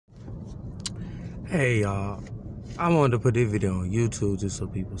Hey y'all, I wanted to put this video on YouTube just so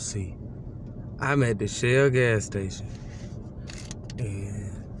people see. I'm at the Shell gas station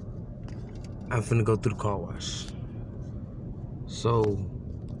and I'm finna go through the car wash. So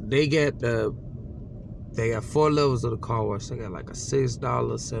they got 4 levels of the car wash. They got like a $6,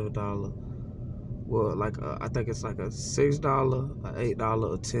 $7. Well, I think it's like a $6, a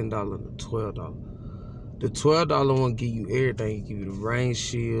 $8, a $10, and a $12. The $12 one give you everything. It give you the rain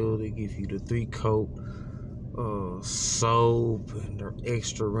shield. It give you the 3-coat soap and the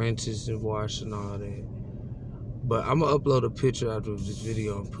extra rinses and wash and all that. But I'm gonna upload a picture after this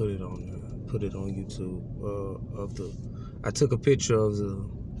video and put it on YouTube. I took a picture of the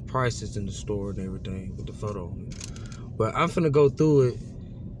prices in the store and everything with the photo on it. But I'm finna go through it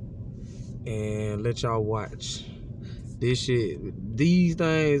and let y'all watch this shit. These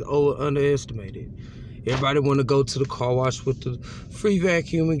things underestimated. Everybody want to go to the car wash with the free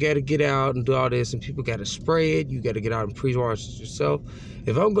vacuum and got to get out and do all this, and people got to spray it. You got to get out and pre-wash it yourself.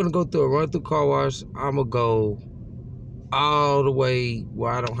 If I'm going to go through a run-through car wash, I'm going to go all the way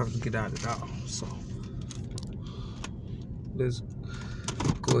where I don't have to get out at all. So, let's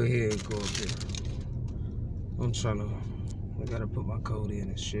go ahead and go up there. I got to put my code in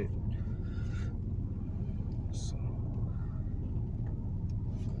and shit. So,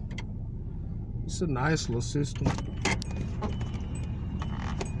 it's a nice little system.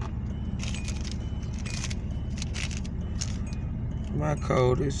 My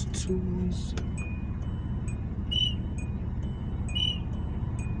code is 2.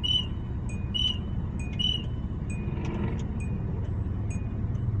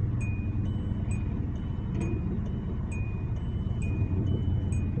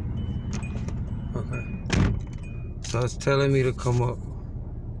 Okay. So it's telling me to come up.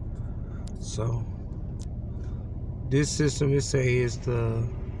 So this system, it say, is the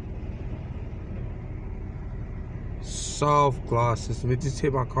soft gloss system. It just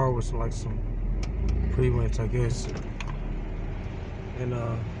hit my car with some pre-rinse, I guess. And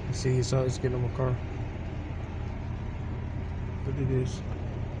you see, it's getting on my car. Look at this.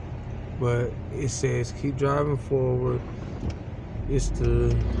 But it says keep driving forward. It's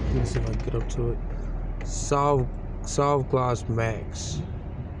the, let me see if I can get up to it. Soft gloss max.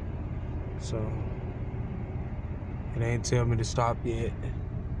 So it ain't tell me to stop yet.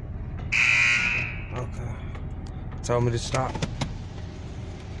 Okay. Told me to stop.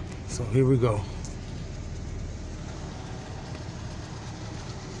 So here we go.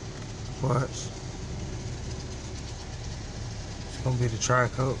 Watch. It's gonna be the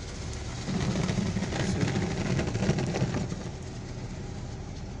tri-coat.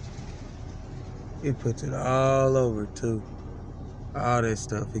 It puts it all over too. All that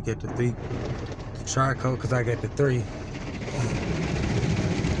stuff. It got the tri-coat because I got the 3.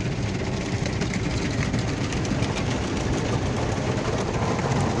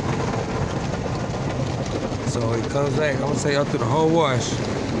 So it comes back, I'm gonna say up through the whole wash.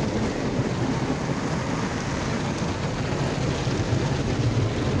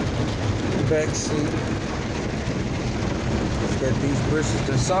 Back seat. It's got these bristles.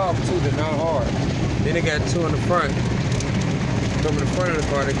 They're soft too, they're not hard. Then they got 2 in the front. Come in the front of the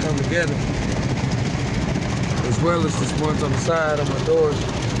car, they come together. As well as this ones on the side of my doors.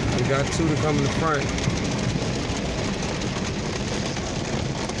 We got 2 to come in the front.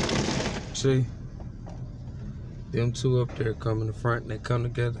 See? Them 2 up there come in the front and they come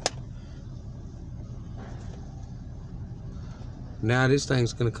together. Now this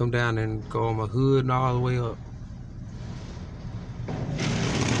thing's gonna come down and go on my hood and all the way up.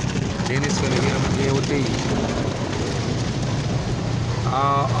 Then it's gonna hit up again with these.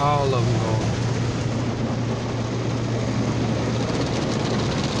 All of them going.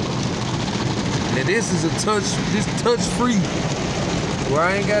 Now this is touch free. Where I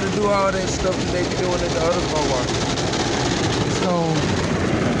ain't gotta do all that stuff that they be doing at the other car wash. It's gonna,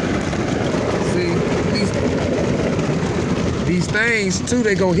 see, these things too,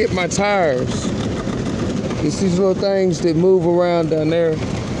 they gonna hit my tires. It's these little things that move around down there.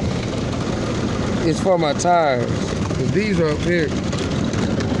 It's for my tires. Cause these are up here.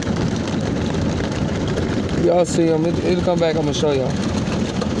 Y'all see them, it'll come back, I'm gonna show y'all.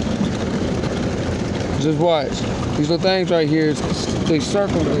 Just watch. These little things right here, they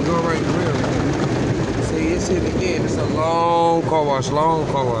circle and they go right in the rear. See, it's hitting again. It's a long car wash.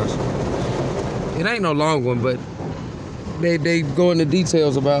 It ain't no long one, but they go into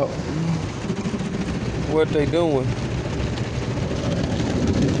details about what they doing.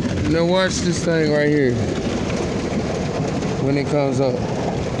 Now watch this thing right here. When it comes up.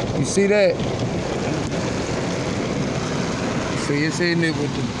 You see that? See, it's hitting it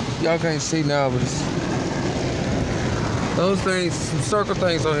with the, y'all can't see now, but it's, those things, some circle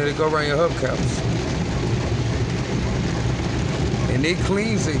things on here that go around your hubcaps. And it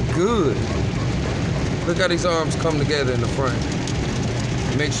cleans it good. Look how these arms come together in the front.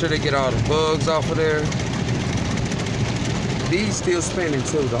 Make sure they get all the bugs off of there. These still spinning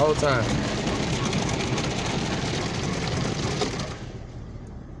too the whole time.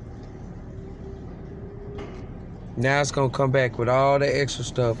 Now it's gonna come back with all the extra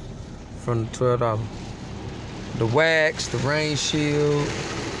stuff from the $12. The wax, the rain shield,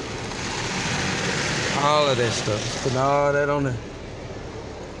 all of that stuff. Putting all that on there.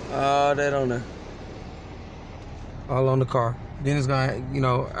 All that on there. All on the car. Then it's gonna, you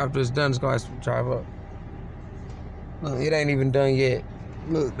know, after it's done, it's gonna have to drive up. Look, it ain't even done yet.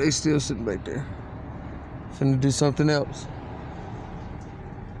 Look, they still sitting back there. Finna do something else.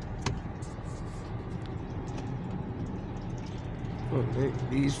 Look,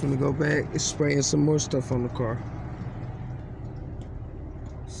 these finna go back. It's spraying some more stuff on the car.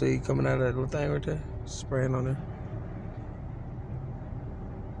 See, coming out of that little thing right there? Spraying on there.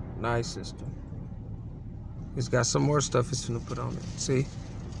 Nice system. It's got some more stuff it's finna put on it. See?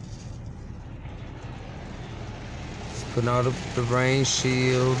 It's putting all the rain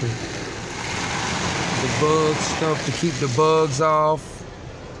shield, and the bug stuff to keep the bugs off.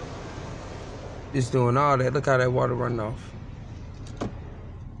 It's doing all that. Look how that water running off.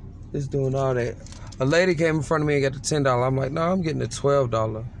 It's doing all that. A lady came in front of me and got the $10. I'm like, no, I'm getting a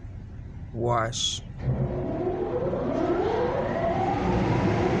 $12 wash.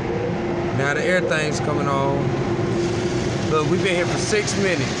 Now the air thing's coming on. Look, we've been here for 6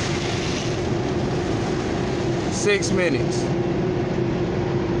 minutes. 6 minutes.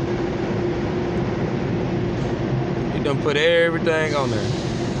 You done put everything on there.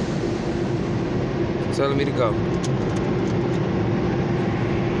 It's telling me to go.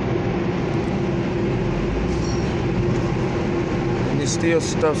 And there's still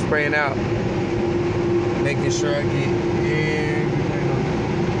stuff spraying out. Making sure I get everything on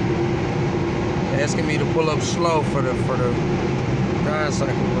there. Asking me to pull up slow for the ride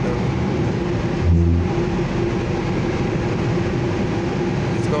cycle, whatever.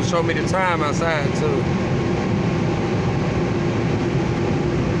 It's gonna show me the time outside too.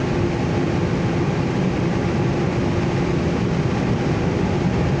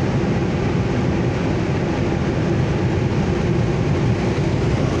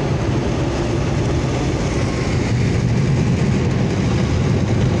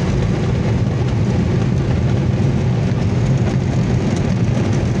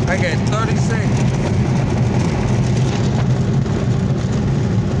 I got 30 seconds.